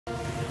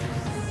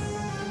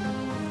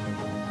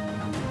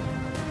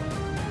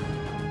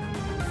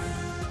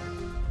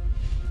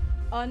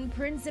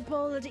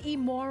Unprincipled,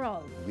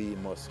 immoral. We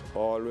must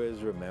always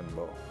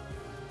remember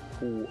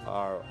who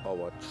are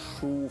our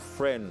true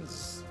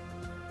friends.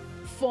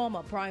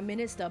 Former Prime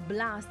Minister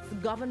blasts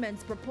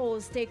government's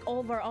proposed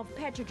takeover of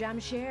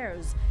Petrojam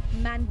shares.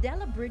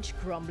 Mandela Bridge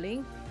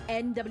crumbling.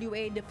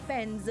 NWA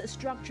defends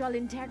structural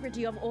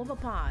integrity of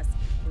overpass.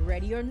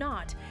 Ready or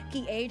not,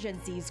 key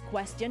agencies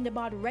questioned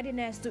about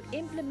readiness to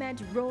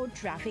implement Road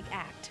Traffic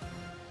Act.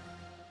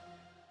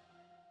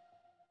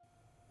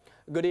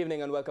 Good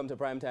evening and welcome to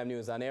Primetime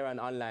News on air and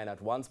online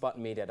at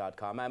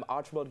onespotmedia.com. I'm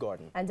Archibald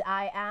Gordon. And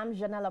I am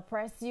Janella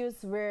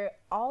Precious. We're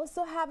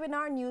also having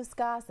our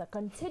newscast, a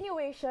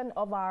continuation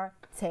of our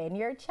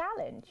 10-year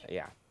challenge.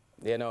 Yeah.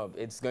 You know,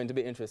 it's going to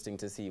be interesting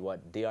to see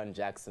what Dion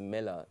Jackson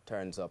Miller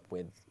turns up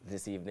with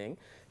this evening.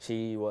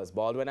 She was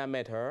bald when I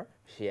met her.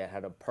 She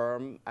had a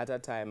perm at a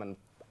time, and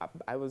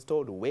I was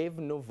told wave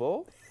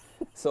nouveau.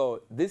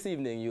 So this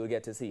evening you'll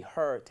get to see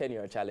her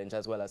 10-year challenge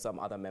as well as some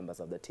other members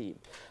of the team.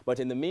 But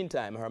in the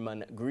meantime,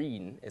 Herman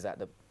Green is at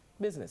the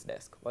business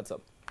desk. What's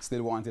up?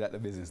 Still wanted at the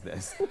business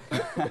desk.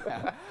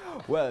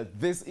 Well,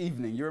 this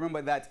evening, you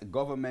remember that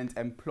government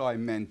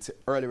employment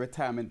early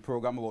retirement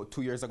program about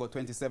 2 years ago,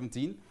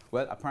 2017?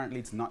 Well, apparently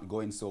it's not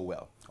going so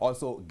well.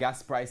 Also,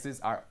 gas prices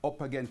are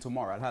up again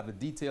tomorrow. I'll have the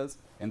details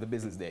in the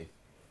business day.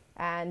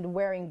 And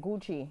wearing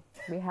Gucci,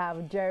 we have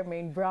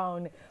Jermaine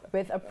Brown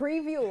with a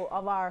preview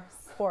of our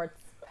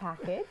sports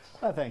package.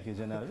 Well, thank you,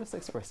 Janelle. Just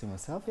expressing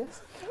myself,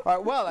 yes. All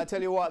right, well, I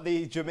tell you what,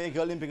 the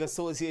Jamaica Olympic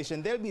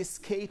Association, they'll be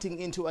skating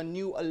into a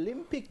new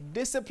Olympic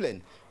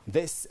discipline.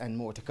 This and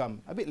more to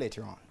come a bit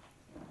later on.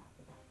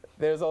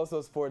 There's also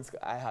sports.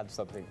 I had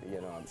something,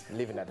 you know, I'm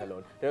leaving that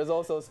alone. There's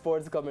also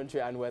sports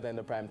commentary and weather in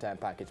the primetime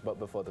package, but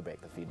before the break,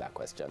 the feedback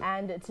question.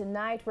 And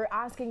tonight, we're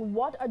asking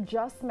what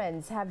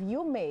adjustments have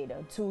you made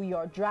to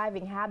your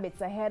driving habits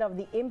ahead of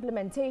the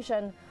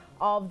implementation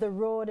of the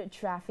Road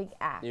Traffic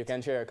Act? You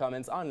can share your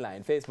comments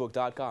online,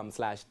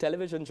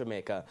 facebook.com/Television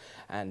Jamaica,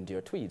 and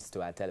your tweets to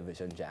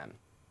 @TelevisionJam.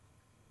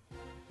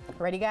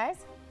 Ready, guys?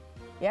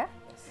 Yeah?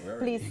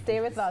 Please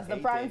stay with us. The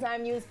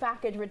Primetime News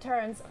package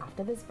returns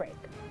after this break.